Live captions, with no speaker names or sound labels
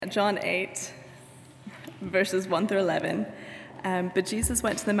John 8, verses 1 through 11. But Jesus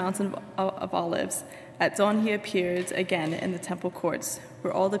went to the mountain of Olives. At dawn he appeared again in the temple courts,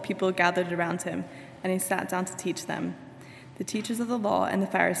 where all the people gathered around him, and he sat down to teach them. The teachers of the law and the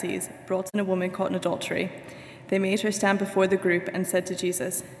Pharisees brought in a woman caught in adultery. They made her stand before the group and said to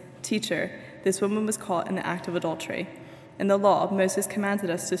Jesus, "Teacher, this woman was caught in the act of adultery. In the law, Moses commanded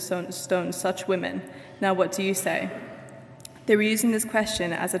us to stone such women. Now what do you say?" They were using this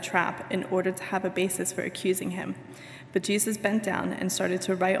question as a trap in order to have a basis for accusing him. But Jesus bent down and started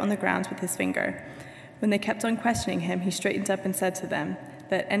to write on the ground with his finger. When they kept on questioning him, he straightened up and said to them,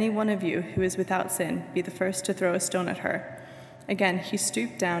 "Let any one of you who is without sin be the first to throw a stone at her." Again, he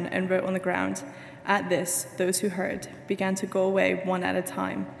stooped down and wrote on the ground. At this, those who heard began to go away one at a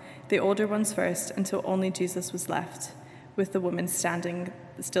time, the older ones first, until only Jesus was left, with the woman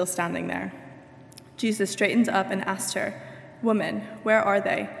still standing there. Jesus straightened up and asked her, "Woman, where are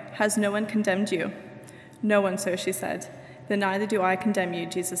they? Has no one condemned you?" "No one, sir," she said. "Then neither do I condemn you,"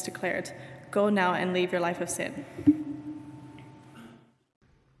 Jesus declared. "Go now and leave your life of sin."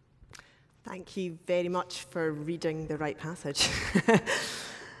 Thank you very much for reading the right passage.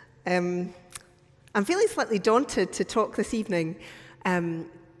 I'm feeling slightly daunted to talk this evening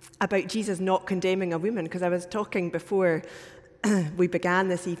about Jesus not condemning a woman, because I was talking before we began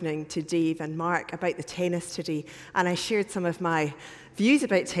this evening to Dave and Mark about the tennis today, and I shared some of my views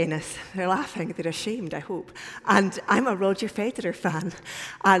about tennis. They're laughing, they're ashamed, I hope. And I'm a Roger Federer fan,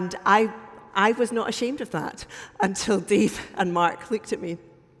 and I was not ashamed of that until Dave and Mark looked at me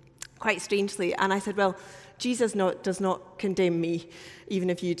quite strangely, and I said, "Well, Jesus does not condemn me,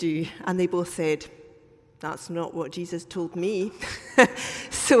 even if you do." And they both said, "That's not what Jesus told me."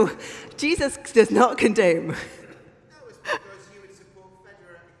 So Jesus does not condemn. That was because you would support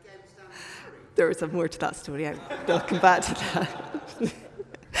Federer against Andy Murray. There was some more to that story. I'll come back to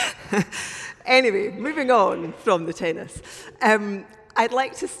that. Anyway, moving on from the tennis. I'd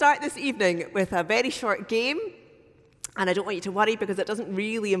like to start this evening with a very short game. And I don't want you to worry, because it doesn't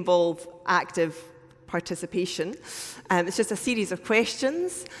really involve active participation. It's just a series of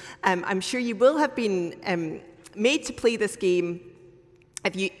questions. I'm sure you will have been made to play this game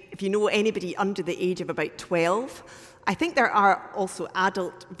if you know anybody under the age of about 12. I think there are also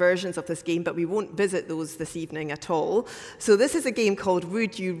adult versions of this game, but we won't visit those this evening at all. So this is a game called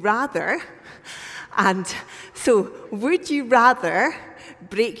Would You Rather? And so, would you rather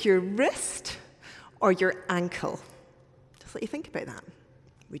break your wrist or your ankle? Just let you think about that.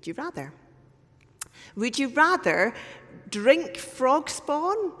 Would you rather? Would you rather drink frog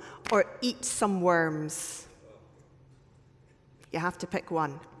spawn or eat some worms? You have to pick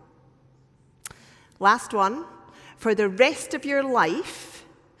one. Last one. For the rest of your life,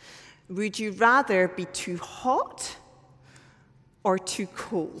 would you rather be too hot or too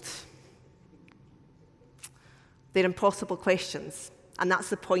cold? They're impossible questions. And that's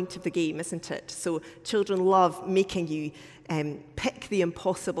the point of the game, isn't it? So children love making you pick the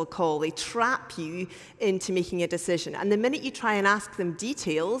impossible call. They trap you into making a decision. And the minute you try and ask them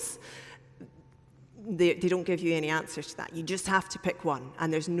details, they don't give you any answers to that. You just have to pick one,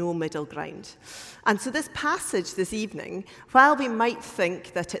 and there's no middle ground. And so this passage this evening, while we might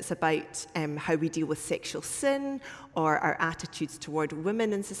think that it's about how we deal with sexual sin or our attitudes toward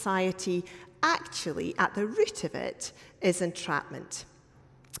women in society, actually, at the root of it is entrapment.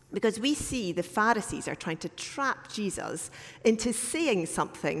 Because we see the Pharisees are trying to trap Jesus into saying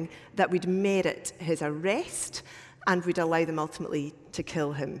something that would merit his arrest and would allow them ultimately to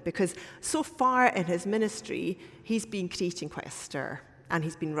kill him. Because so far in his ministry, he's been creating quite a stir, and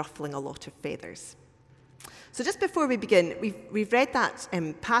he's been ruffling a lot of feathers. So just before we begin, we've read that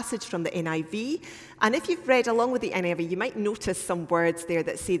passage from the NIV, and if you've read along with the NIV, you might notice some words there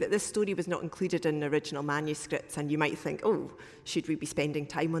that say that this story was not included in the original manuscripts, and you might think, oh, should we be spending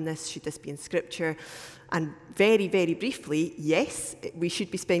time on this? Should this be in Scripture? And very, very briefly, yes, we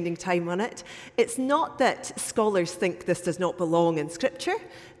should be spending time on it. It's not that scholars think this does not belong in Scripture.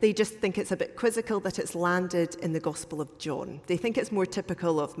 They just think it's a bit quizzical that it's landed in the Gospel of John. They think it's more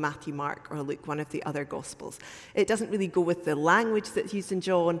typical of Matthew, Mark, or Luke, one of the other Gospels. It doesn't really go with the language that's used in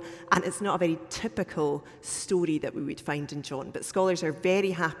John, and it's not a very typical story that we would find in John. But scholars are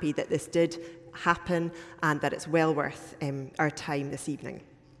very happy that this did happen and that it's well worth our time this evening.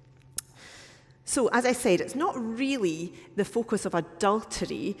 So, as I said, it's not really the focus of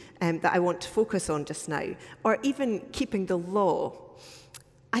adultery that I want to focus on just now, or even keeping the law.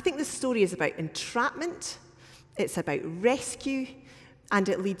 I think this story is about entrapment, it's about rescue, and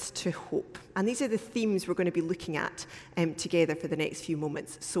it leads to hope. And these are the themes we're going to be looking at together for the next few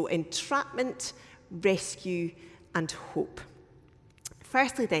moments. So, entrapment, rescue, and hope.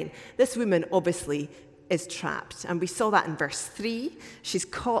 Firstly then, this woman obviously is trapped. And we saw that in verse 3. She's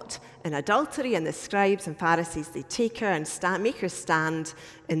caught in adultery, and the scribes and Pharisees, they take her and make her stand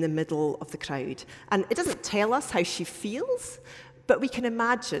in the middle of the crowd. And it doesn't tell us how she feels, but we can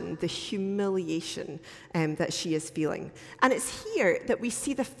imagine the humiliation that she is feeling. And it's here that we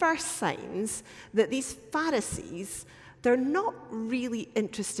see the first signs that these Pharisees, they're not really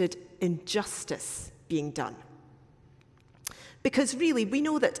interested in justice being done. Because really, we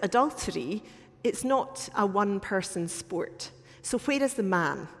know that adultery, it's not a one-person sport. So where is the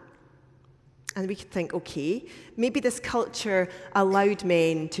man? And we could think, okay, maybe this culture allowed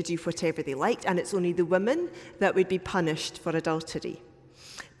men to do whatever they liked, and it's only the women that would be punished for adultery.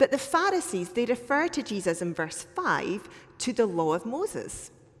 But the Pharisees, they refer to Jesus in verse 5 to the law of Moses.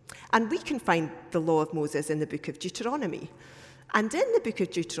 And we can find the law of Moses in the book of Deuteronomy. And in the book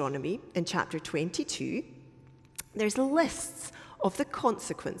of Deuteronomy, in chapter 22, there's lists of the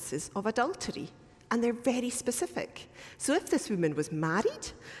consequences of adultery, and they're very specific. So if this woman was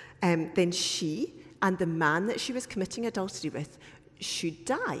married, then she and the man that she was committing adultery with should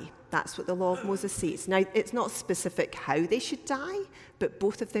die. That's what the law of Moses says. Now, it's not specific how they should die, but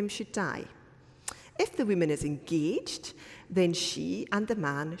both of them should die. If the woman is engaged, then she and the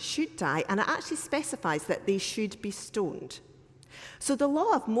man should die, and it actually specifies that they should be stoned. So the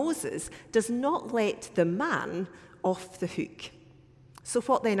law of Moses does not let the man off the hook. So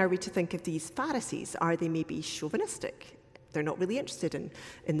what then are we to think of these Pharisees? Are they maybe chauvinistic? They're not really interested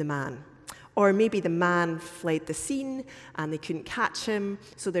in the man. Or maybe the man fled the scene and they couldn't catch him,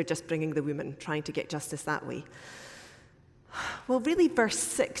 so they're just bringing the woman, trying to get justice that way. Well, really, verse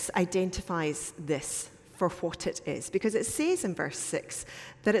 6 identifies this for what it is, because it says in verse 6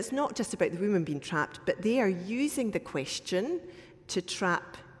 that it's not just about the woman being trapped, but they are using the question to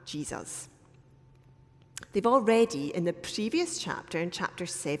trap Jesus. They've already, in the previous chapter, in chapter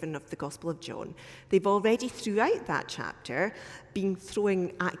 7 of the Gospel of John, they've already throughout that chapter been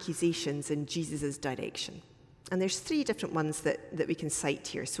throwing accusations in Jesus' direction. And there's 3 different ones that we can cite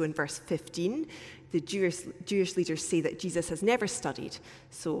here. So in verse 15, the Jewish leaders say that Jesus has never studied,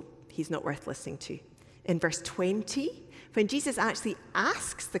 so he's not worth listening to. In verse 20, when Jesus actually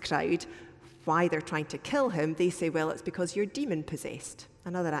asks the crowd why they're trying to kill him, they say, well, it's because you're demon-possessed.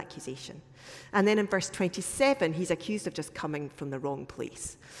 Another accusation. And then in verse 27, he's accused of just coming from the wrong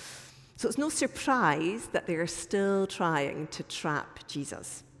place. So it's no surprise that they are still trying to trap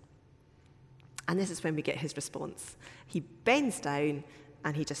Jesus. And this is when we get his response. He bends down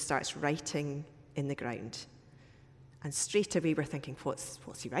and he just starts writing in the ground. And straight away we're thinking, what's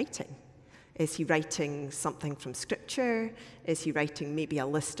he writing? Is he writing something from Scripture? Is he writing maybe a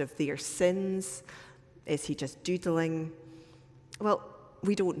list of their sins? Is he just doodling? Well,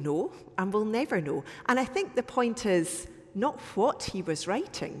 we don't know, and we'll never know. And I think the point is not what he was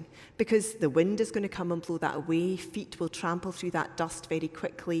writing, because the wind is going to come and blow that away. Feet will trample through that dust very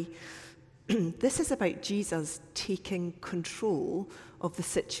quickly. This is about Jesus taking control of the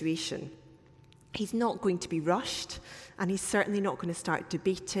situation. He's not going to be rushed, and he's certainly not going to start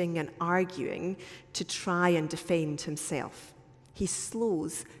debating and arguing to try and defend himself. He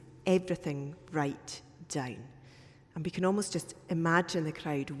slows everything right down. And we can almost just imagine the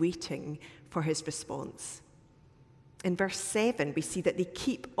crowd waiting for his response. In verse 7, we see that they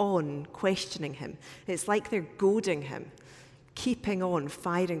keep on questioning him. It's like they're goading him, keeping on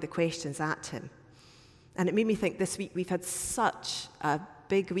firing the questions at him. And it made me think this week we've had such a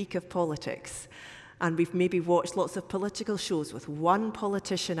big week of politics. And we've maybe watched lots of political shows with one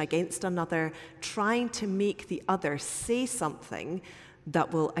politician against another, trying to make the other say something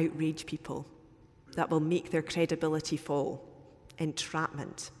that will outrage people, that will make their credibility fall.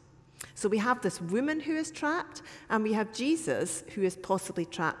 Entrapment. So we have this woman who is trapped, and we have Jesus who is possibly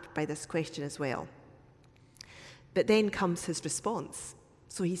trapped by this question as well. But then comes his response.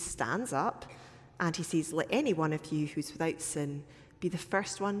 So he stands up and he says, "Let any one of you who's without sin be the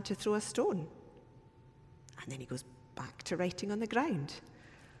first one to throw a stone." And then he goes back to writing on the ground.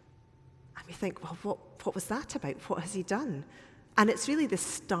 And we think, well, what was that about? What has he done? And it's really the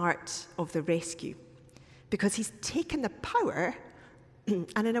start of the rescue, because he's taken the power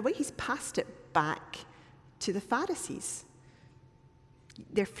and in a way he's passed it back to the Pharisees.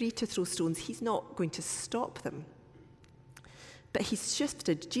 They're free to throw stones. He's not going to stop them. But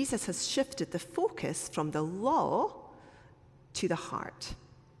Jesus has shifted the focus from the law to the heart.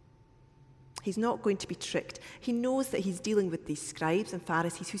 He's not going to be tricked. He knows that he's dealing with these scribes and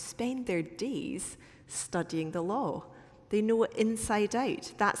Pharisees who spend their days studying the law. They know it inside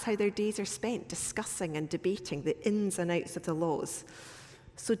out. That's how their days are spent, discussing and debating the ins and outs of the laws.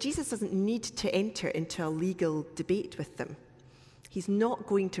 So Jesus doesn't need to enter into a legal debate with them. He's not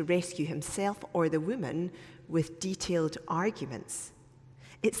going to rescue himself or the woman with detailed arguments.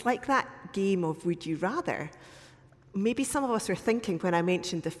 It's like that game of Would You Rather. Maybe some of us are thinking, when I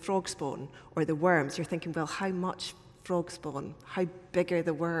mentioned the frog spawn or the worms, you're thinking, well, how much frog spawn? How big are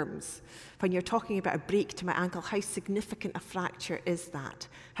the worms? When you're talking about a break to my ankle, how significant a fracture is that?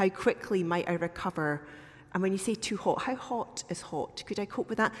 How quickly might I recover? And when you say too hot, how hot is hot? Could I cope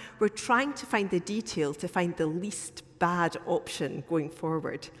with that? We're trying to find the detail to find the least bad option going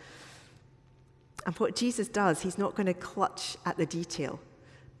forward. And what Jesus does, he's not going to clutch at the detail,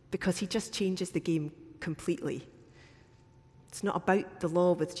 because he just changes the game completely. It's not about the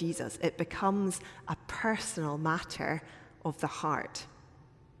law with Jesus. It becomes a personal matter of the heart.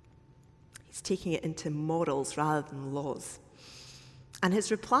 He's taking it into morals rather than laws. And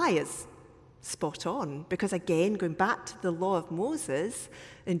his reply is spot on, because again, going back to the law of Moses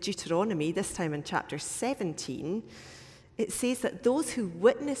in Deuteronomy, this time in chapter 17, it says that those who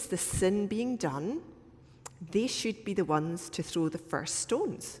witness the sin being done, they should be the ones to throw the first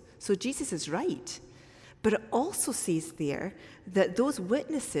stones. So Jesus is right. But it also says there that those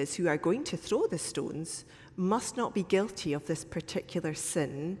witnesses who are going to throw the stones must not be guilty of this particular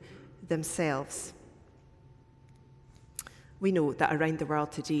sin themselves. We know that around the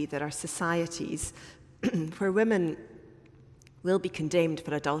world today there are societies where women will be condemned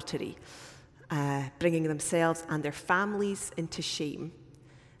for adultery, bringing themselves and their families into shame.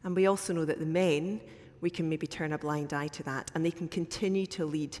 And we also know that the men, we can maybe turn a blind eye to that, and they can continue to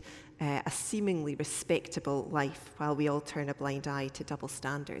lead a seemingly respectable life while we all turn a blind eye to double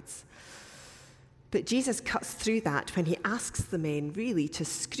standards. But Jesus cuts through that when he asks the men really to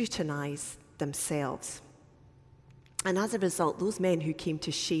scrutinize themselves. And as a result, those men who came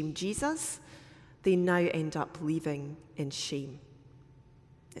to shame Jesus, they now end up leaving in shame.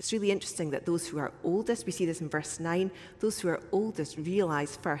 It's really interesting that those who are oldest, we see this in verse 9, those who are oldest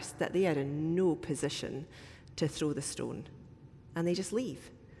realize first that they are in no position to throw the stone. And they just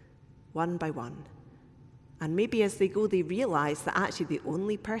leave, one by one. And maybe as they go, they realize that actually the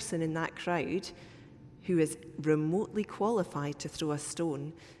only person in that crowd who is remotely qualified to throw a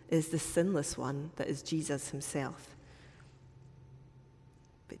stone is the sinless one, that is Jesus himself.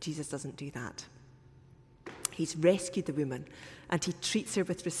 But Jesus doesn't do that. He's rescued the woman, and he treats her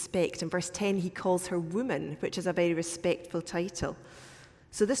with respect. In verse 10, he calls her woman, which is a very respectful title.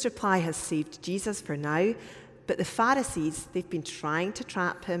 So this reply has saved Jesus for now, but the Pharisees, they've been trying to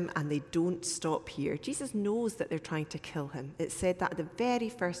trap him, and they don't stop here. Jesus knows that they're trying to kill him. It said that at the very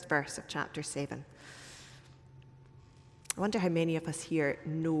first verse of chapter 7. I wonder how many of us here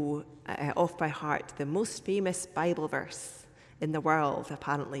know off by heart the most famous Bible verse in the world,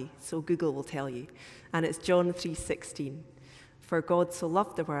 apparently, so Google will tell you. And it's John 3:16. For God so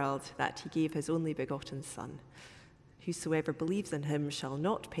loved the world that he gave his only begotten Son. Whosoever believes in him shall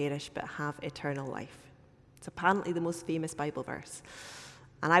not perish but have eternal life. It's apparently the most famous Bible verse.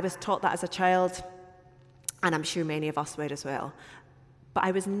 And I was taught that as a child, and I'm sure many of us were as well. But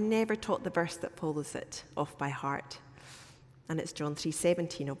I was never taught the verse that follows it off by heart. And it's John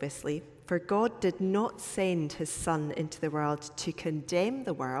 3:17, obviously. For God did not send his Son into the world to condemn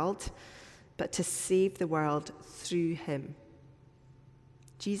the world, but to save the world through him.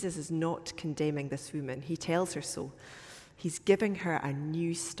 Jesus is not condemning this woman. He tells her so. He's giving her a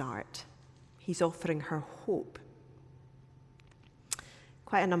new start. He's offering her hope.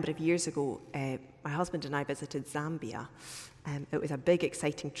 Quite a number of years ago, my husband and I visited Zambia. It was a big,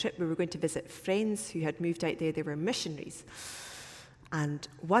 exciting trip. We were going to visit friends who had moved out there. They were missionaries. And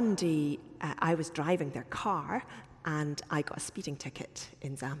one day, I was driving their car, and I got a speeding ticket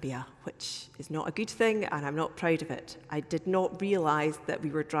in Zambia, which is not a good thing, and I'm not proud of it. I did not realise that we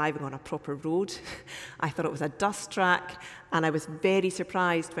were driving on a proper road. I thought it was a dust track, and I was very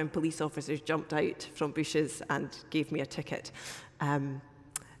surprised when police officers jumped out from bushes and gave me a ticket.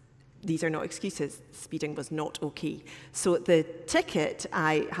 These are not excuses. Speeding was not okay. So the ticket,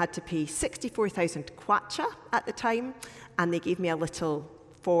 I had to pay 64,000 kwacha at the time, and they gave me a little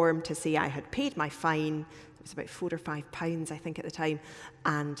form to say I had paid my fine. It was about £4 or £5, I think, at the time,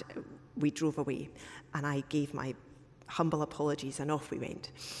 and we drove away. And I gave my humble apologies, and off we went.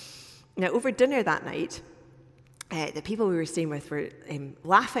 Now, over dinner that night, the people we were staying with were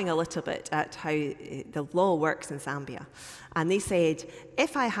laughing a little bit at how the law works in Zambia. And they said,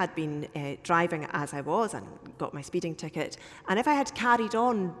 if I had been driving as I was and got my speeding ticket, and if I had carried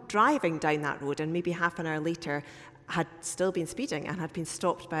on driving down that road and maybe half an hour later had still been speeding and had been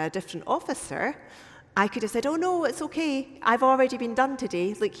stopped by a different officer, I could have said, oh no, it's okay, I've already been done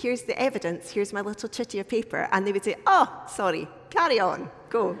today. Look, here's the evidence, here's my little chitty of paper. And they would say, oh, sorry, carry on,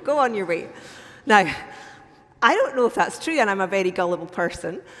 go on your way. Now, I don't know if that's true, and I'm a very gullible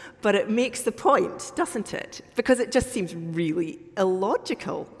person, but it makes the point, doesn't it? Because it just seems really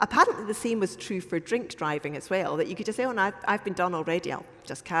illogical. Apparently the same was true for drink driving as well, that you could just say, oh, no, I've been done already, I'll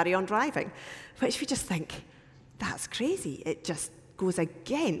just carry on driving. Which we just think, that's crazy. It just goes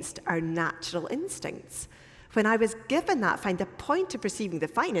against our natural instincts. When I was given that fine, the point of receiving the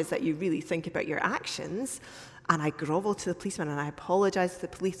fine is that you really think about your actions. And I grovelled to the policeman and I apologised to the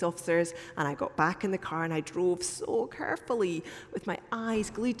police officers, and I got back in the car and I drove so carefully with my eyes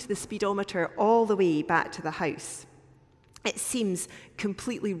glued to the speedometer all the way back to the house. It seems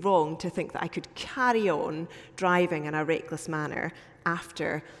completely wrong to think that I could carry on driving in a reckless manner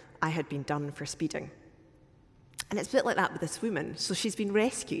after I had been done for speeding. And it's a bit like that with this woman. So she's been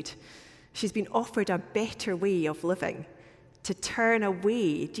rescued. She's been offered a better way of living, to turn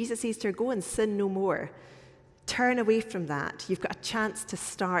away. Jesus says to her, go and sin no more. Turn away from that. You've got a chance to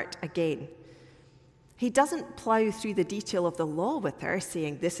start again. He doesn't plough through the detail of the law with her,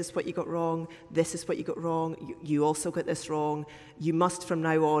 saying, this is what you got wrong, this is what you got wrong, you also got this wrong, you must from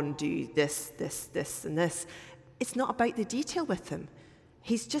now on do this, and this. It's not about the detail with him.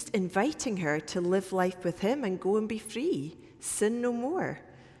 He's just inviting her to live life with him and go and be free. Sin no more.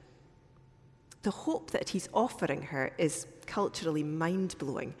 The hope that he's offering her is culturally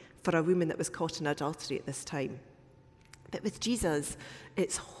mind-blowing for a woman that was caught in adultery at this time. But with Jesus,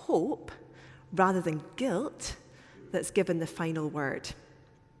 it's hope rather than guilt that's given the final word.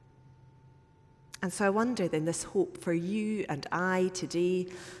 And so I wonder then, this hope for you and I today,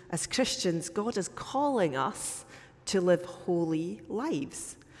 as Christians, God is calling us to live holy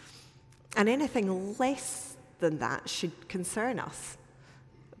lives. And anything less than that should concern us.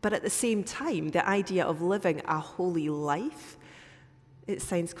 But at the same time, the idea of living a holy life, it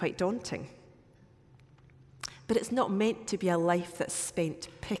sounds quite daunting. But it's not meant to be a life that's spent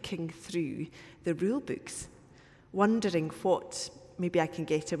picking through the rule books, wondering what maybe I can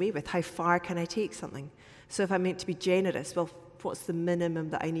get away with, how far can I take something. So if I'm meant to be generous, well, what's the minimum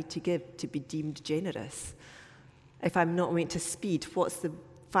that I need to give to be deemed generous? If I'm not meant to speed, what's the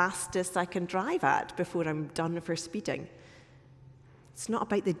fastest I can drive at before I'm done for speeding? It's not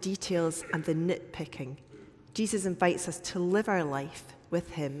about the details and the nitpicking. Jesus invites us to live our life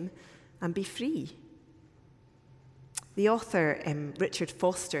with him and be free. The author, Richard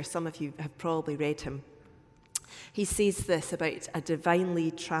Foster, some of you have probably read him, he says this about a divinely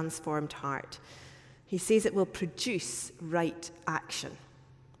transformed heart. He says it will produce right action.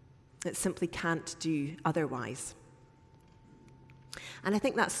 It simply can't do otherwise. And I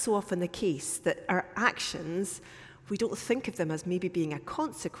think that's so often the case, that our actions, we don't think of them as maybe being a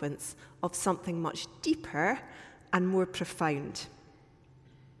consequence of something much deeper and more profound.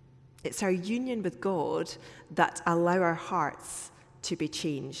 It's our union with God that allow our hearts to be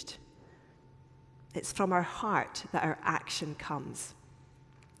changed. It's from our heart that our action comes.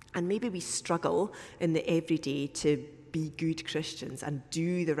 And maybe we struggle in the everyday to be good Christians and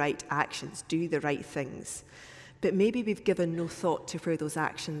do the right actions, do the right things. But maybe we've given no thought to where those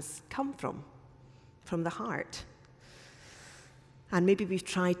actions come from the heart. And maybe we've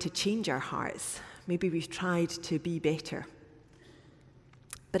tried to change our hearts. Maybe we've tried to be better.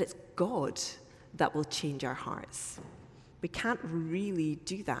 But it's God that will change our hearts. We can't really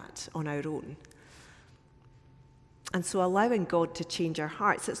do that on our own. And so allowing God to change our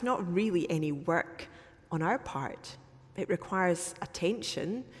hearts, it's not really any work on our part. It requires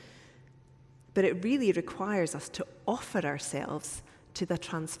attention, but it really requires us to offer ourselves to the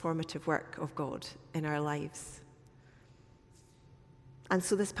transformative work of God in our lives. And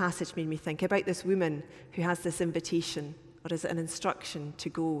so this passage made me think about this woman who has this invitation, or is it an instruction, to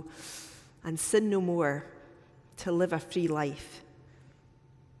go and sin no more, to live a free life.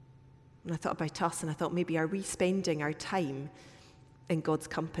 And I thought about us, and I thought, maybe are we spending our time in God's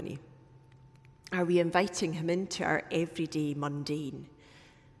company? Are we inviting him into our everyday mundane?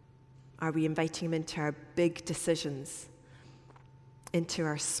 Are we inviting him into our big decisions, into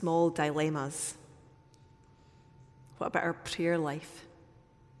our small dilemmas? What about our prayer life?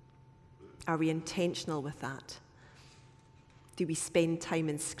 Are we intentional with that? Do we spend time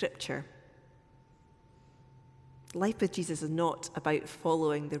in Scripture? Life with Jesus is not about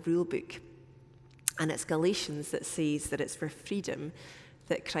following the rule book. And it's Galatians that says that it's for freedom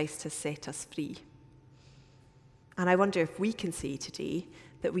that Christ has set us free. And I wonder if we can say today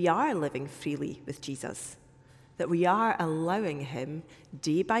that we are living freely with Jesus, that we are allowing him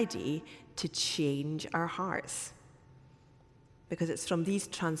day by day to change our hearts. Because it's from these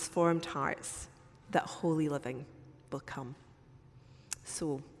transformed hearts that holy living will come.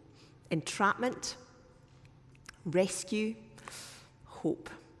 So, entrapment, rescue, hope.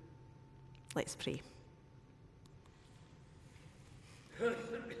 Let's pray.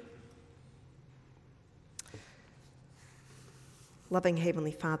 Loving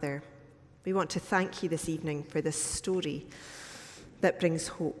Heavenly Father, we want to thank you this evening for this story that brings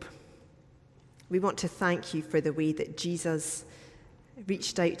hope. We want to thank you for the way that Jesus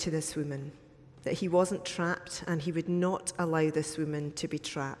reached out to this woman, that he wasn't trapped and he would not allow this woman to be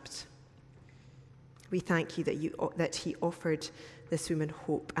trapped. We thank you that he offered this woman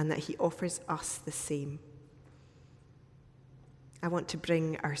hope and that he offers us the same. I want to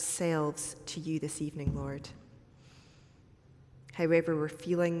bring ourselves to you this evening, Lord. However we're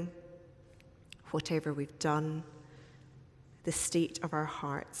feeling, whatever we've done, the state of our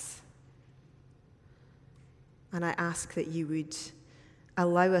hearts. And I ask that you would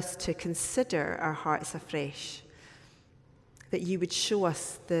allow us to consider our hearts afresh, that you would show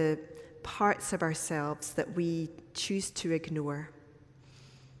us the parts of ourselves that we choose to ignore,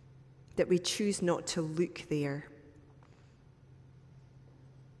 that we choose not to look there.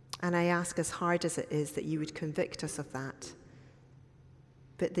 And I ask, as hard as it is, that you would convict us of that,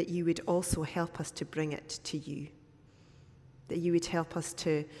 but that you would also help us to bring it to you, that you would help us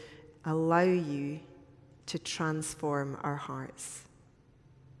to allow you to transform our hearts.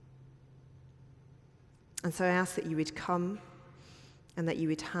 And so I ask that you would come and that you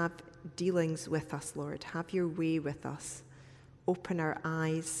would have dealings with us, Lord. Have your way with us. Open our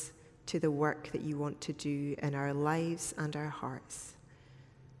eyes to the work that you want to do in our lives and our hearts.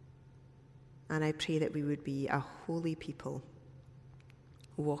 And I pray that we would be a holy people,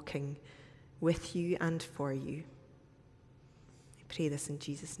 walking with you and for you. I pray this in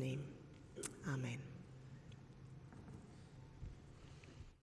Jesus' name. Amen.